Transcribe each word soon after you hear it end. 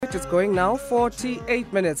correct. It's going now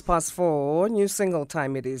 48 minutes past 4. New single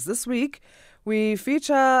time it is. This week, we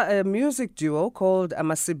feature a music duo called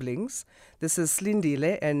Amasiblings. This is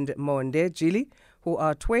Slindile and Monde Jili, who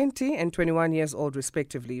are 20 and 21 years old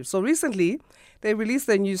respectively. So recently, they released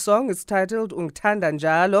their new song. It's titled Ungithanda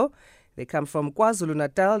njalo. They come from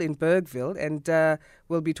KwaZulu-Natal in Bergville, and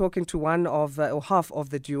we'll be talking to one of, or half of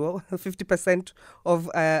the duo, 50% of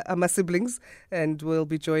Amasiblings, and we'll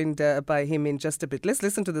be joined by him in just a bit. Let's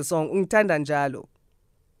listen to the song Ungithanda njalo.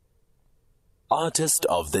 Artist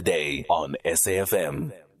of the Day on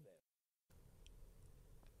SAFM.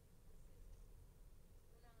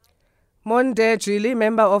 Monde Jili,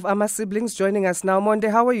 member of Amasiblings, joining us now. Monde,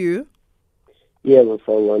 how are you? Yeah,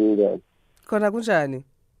 ngiyabona. Khona kunjani?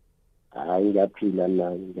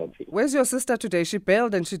 Ngiyaphila. Where's your sister today? She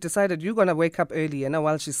bailed and she decided you're going to wake up early and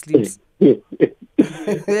while she sleeps. Ngithe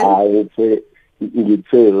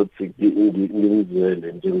ukuthi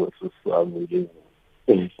ngimzwele njengosisi wami.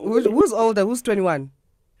 Who's older? Who's 21?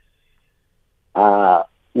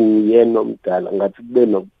 Uyena omdala ngathi kube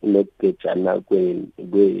nokugejana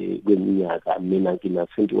kweminyaka mina ngina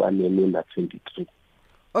 21 yena 23.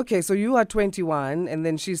 Okay, so you are 21 and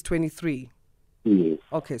then she's 23. Yes.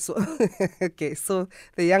 Okay, so so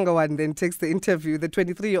the younger one then takes the interview. The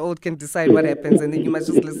 23-year-old can decide what happens, and then you must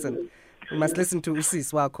just listen. You must listen to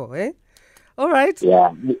Usis Wako, eh? All right.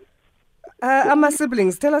 Yeah.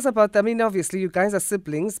 Amasiblings, tell us about them. I mean, obviously, you guys are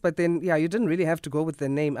siblings, but then, yeah, you didn't really have to go with the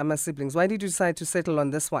name Amasiblings. Why did you decide to settle on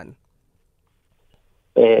this one?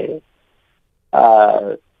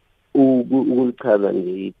 Ukuchaza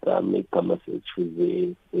nje igama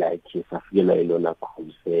sethu like safikela ilona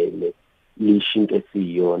khuzele lishinto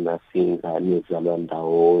esiyona singane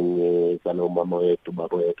zalandawonye zanomama wethu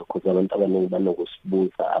baba wethu because abantu abaningi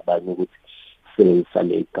banokusibuza abanye ukuthi sebenzisa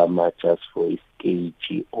le igama just for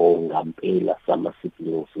istage or ngampela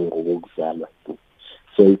sama-siblings ngokuzalwa.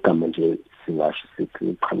 So igama nje singasho sithi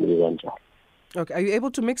iqhamuke kanjalo. Okay, are you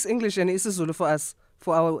able to mix English and isiZulu for us,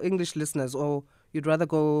 for our English listeners, or you'd rather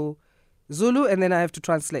go Zulu and then I have to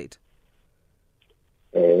translate?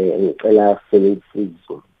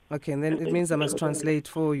 Okay, and then it means I must translate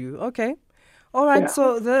for you. Okay. All right, yeah.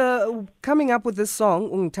 So the coming up with this song,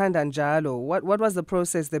 Ungithanda njalo, what was the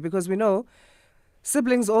process there? Because we know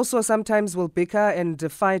siblings also sometimes will bicker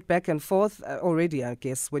and fight back and forth. Already, I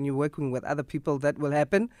guess, when you're working with other people, that will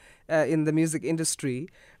happen in the music industry.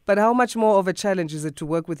 But how much more of a challenge is it to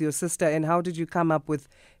work with your sister, and how did you come up with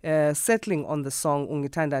settling on the song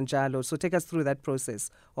Ungithanda njalo? So take us through that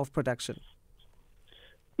process of production.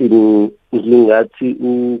 Ngingathi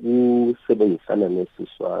ukusebenzisana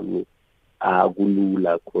nesisi wami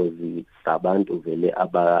akulula cause sabantu vele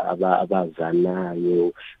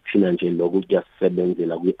abazanayo thina nje lokhu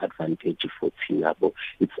kuyasebenzela kwi-advantage for thina bo.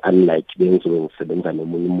 It's unlike bengizobe ngisebenza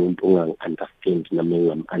nomunye umuntu ongangi-understand nami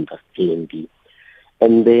ngingam-understand.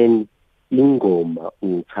 And then ingoma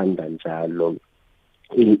Ungithanda njalo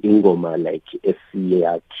ingoma like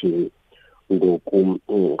esiyakhe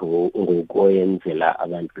ngokwenzela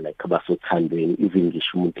abantu like abasothandweni, even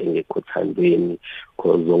ngisho umuntu engekho othandweni,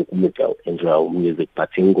 because zonke umuntu enjoy music, but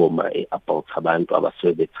ingoma about abantu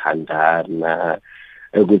abasuke bethandana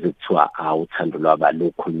ukuze kuthiwa uthando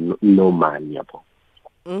lwabalokho normal yabo.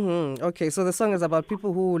 Okay, so the song is about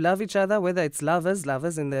people who love each other, whether it's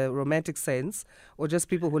lovers in the romantic sense, or just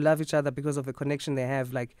people who love each other because of the connection they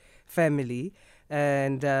have, like family.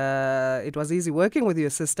 And it was easy working with your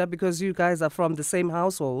sister because you guys are from the same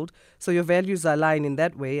household, so your values are aligned in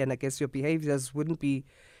that way, and I guess your behaviors wouldn't be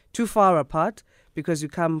too far apart because you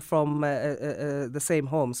come from the same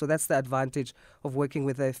home. So that's the advantage of working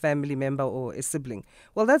with a family member or a sibling.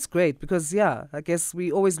 Well, that's great because, yeah, I guess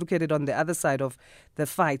we always look at it on the other side of the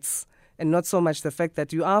fights and not so much the fact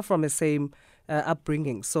that you are from the same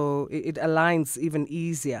upbringing. So it aligns even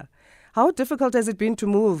easier. How difficult has it been to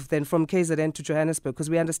move then from KZN to Johannesburg? Because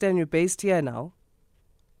we understand you're based here now.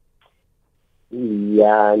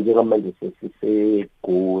 Yeah, njengamanje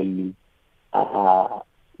sesiseGoli.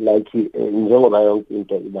 Like njengoba yonke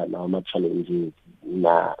into iba nawo ama-challenges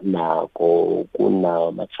nako kunawo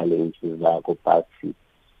ama-challenges akho, but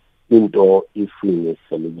into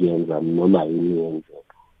ifinisele kuyenza noma yini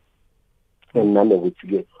yenzeka. And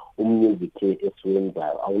nanokuthi-ke umusic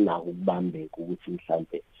esiwenzayo awunako ukubambeka ukuthi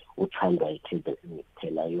mhlampe uthandwa ikhempe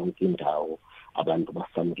kuphela yonke indawo abantu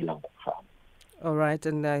basamukela ngokufana. All right,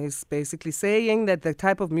 and he's basically saying that the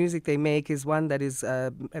type of music they make is one that is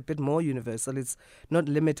a bit more universal. It's not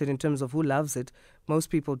limited in terms of who loves it. Most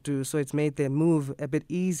people do, so it's made their move a bit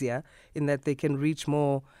easier in that they can reach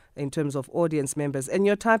more in terms of audience members. And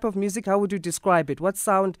your type of music, how would you describe it? What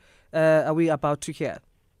sound are we about to hear?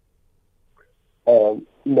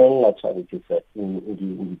 mengingathanda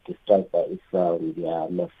ngi-describe isound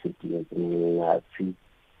yama-siblings ngathi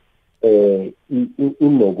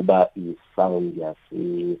inokuba i-sound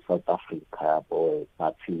yase-South Africa yabo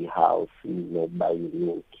party house inokuba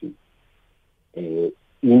unique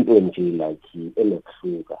into nje like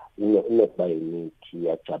enokuhluka inokuba unique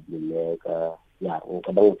yajabuleka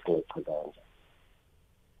ngicabanga ukuthi ngichaza kanje.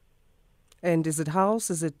 And is it house?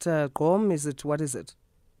 Is it gqom? Is it, what is it?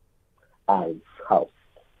 It's house.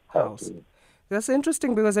 House. That's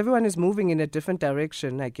interesting because everyone is moving in a different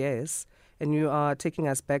direction, I guess. And you are taking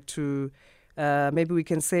us back to, maybe we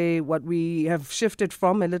can say what we have shifted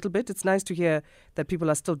from a little bit. It's nice to hear that people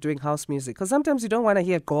are still doing house music. Because sometimes you don't want to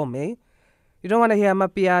hear gqom, eh? You don't want to hear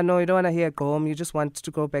amapiano, you don't want to hear gqom. You just want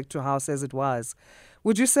to go back to house as it was.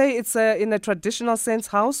 Would you say it's in a traditional sense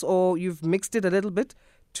house, or you've mixed it a little bit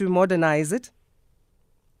to modernize it?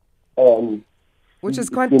 Which is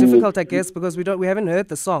quite difficult, I guess, because we haven't heard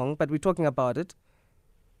the song, but we're talking about it.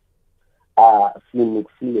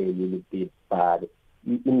 Mixile a little bit, but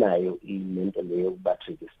inayo imento leyo kuba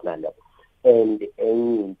traditional, and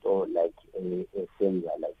into like a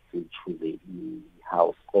similar like to choose a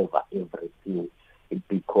house over everything,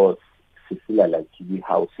 because sisila like the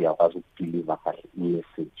house yakwazi ukudeliver kahle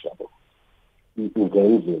i-message yabo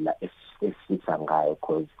ngendlela esifisa ngayo,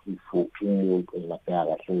 because if umuntu engabheka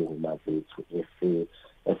kahle ingoma zethu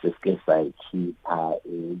esesike sayikhipha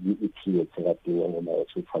i-theatre kadinga ngoma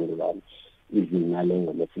yethu uthandolwane, izinale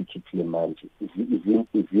ngoma esikhiphile manje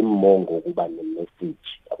izimongo ukuba ne-message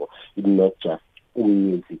yabo, it's not just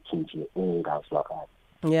music nje ongazwakali.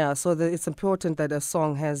 Yeah, so it's important that a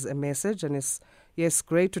song has a message, and it's, yes,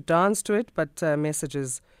 great to dance to it, but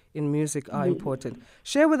messages in music are important.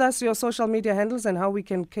 Share with us your social media handles and how we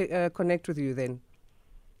can connect with you then.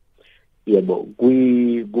 Yebo,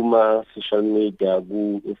 kuma social media,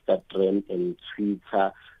 Instagram and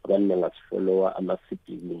Twitter, abantu bangasfollowa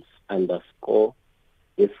Amasiblings _SA,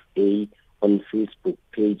 on Facebook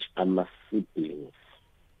page Amasiblings.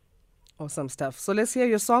 Awesome stuff. So let's hear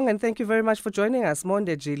your song, and thank you very much for joining us,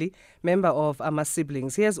 Monde Jili, member of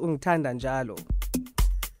Amasiblings. Here's Ungithanda njalo.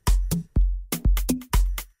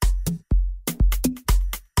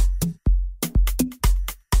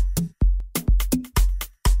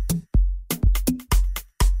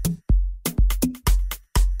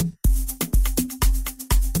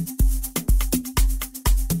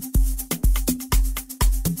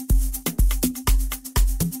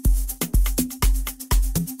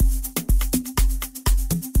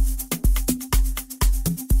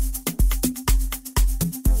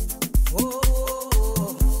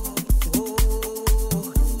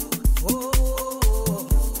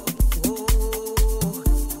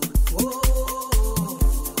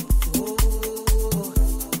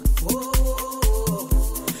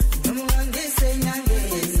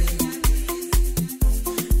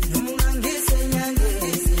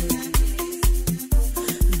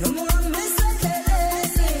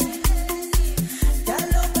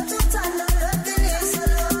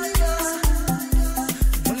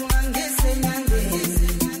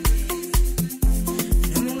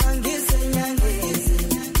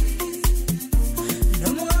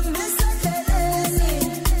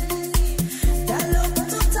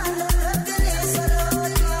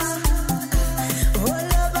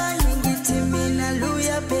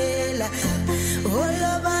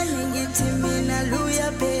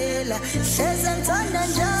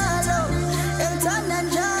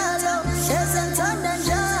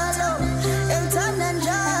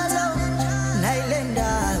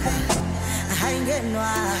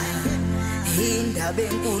 Indaba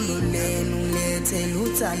enkulu lenu lethela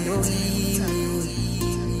uthando kimi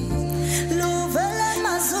luvela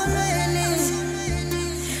emazulwini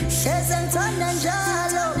hleze ngithanda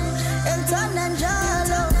njalo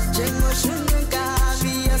njengoshunywa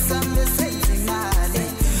inkabi yasambe seyimali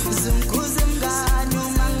zumkhuze mngani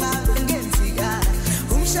uma ngabe ngenzi kahle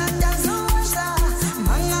umshadazo wenza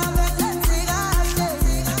uma ngabe ngenzi kahle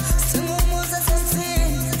singumuze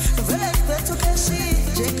sensini vele kubethu keshi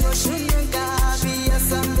njengoshunywa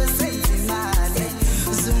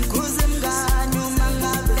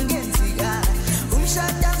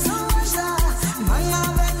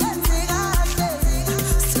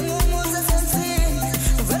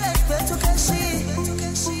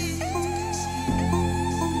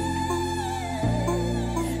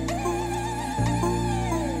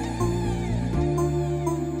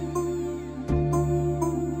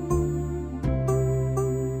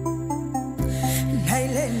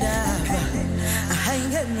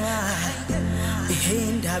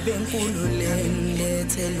indaba enkulu lenu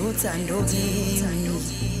lethela uthando kimi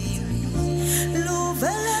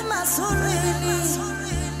luvela emazulwini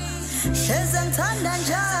hleze ngithanda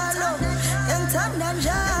njalo ngithanda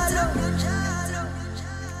njalo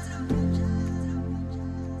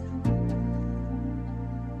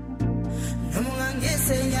noma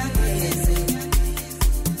ungangise nyangezi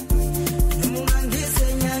noma ungangise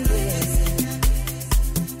nyangezi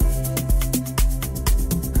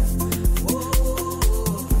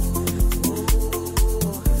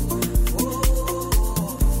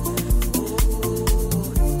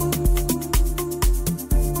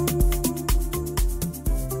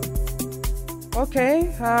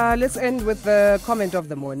Okay, let's end with the comment of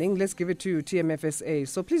the morning. Let's give it to TMFSA.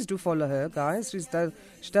 So please do follow her, guys.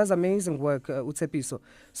 She does amazing work, Utsepiso.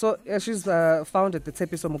 So she's founded the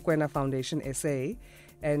Tsepiso Mokoena Foundation SA,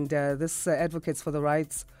 and this advocates for the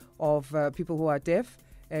rights of people who are deaf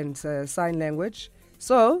and sign language.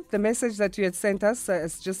 So the message that you had sent us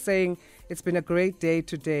is just saying it's been a great day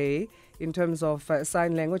today in terms of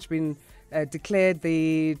sign language, been declared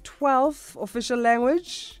the 12th official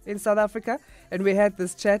language in South Africa. And we had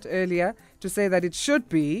this chat earlier to say that it should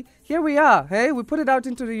be. Here we are. Hey, we put it out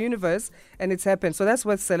into the universe and it's happened. So that's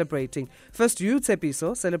worth celebrating. First, you,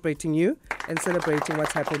 Tsepiso, celebrating you and celebrating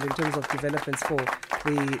what's happened in terms of developments for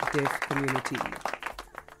the deaf community.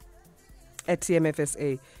 At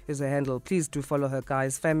TMFSA is her handle. Please do follow her,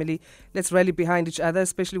 guys. Family, let's rally behind each other,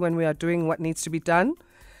 especially when we are doing what needs to be done.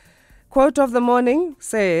 Quote of the morning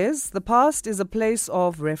says, "The past is a place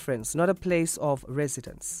of reference, not a place of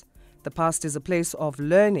residence. The past is a place of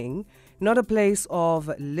learning, not a place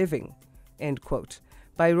of living." End quote.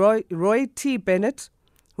 By Roy T. Bennett,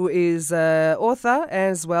 who is author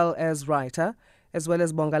as well as writer, as well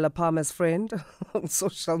as Bongala Palmer's friend on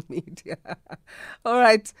social media. All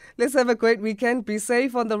right, let's have a great weekend. Be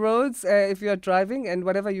safe on the roads if you're driving, and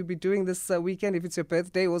whatever you'll be doing this weekend. If it's your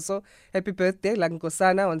birthday also, happy birthday, like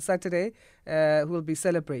Nkosana on Saturday, who will be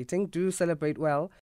celebrating. Do celebrate well.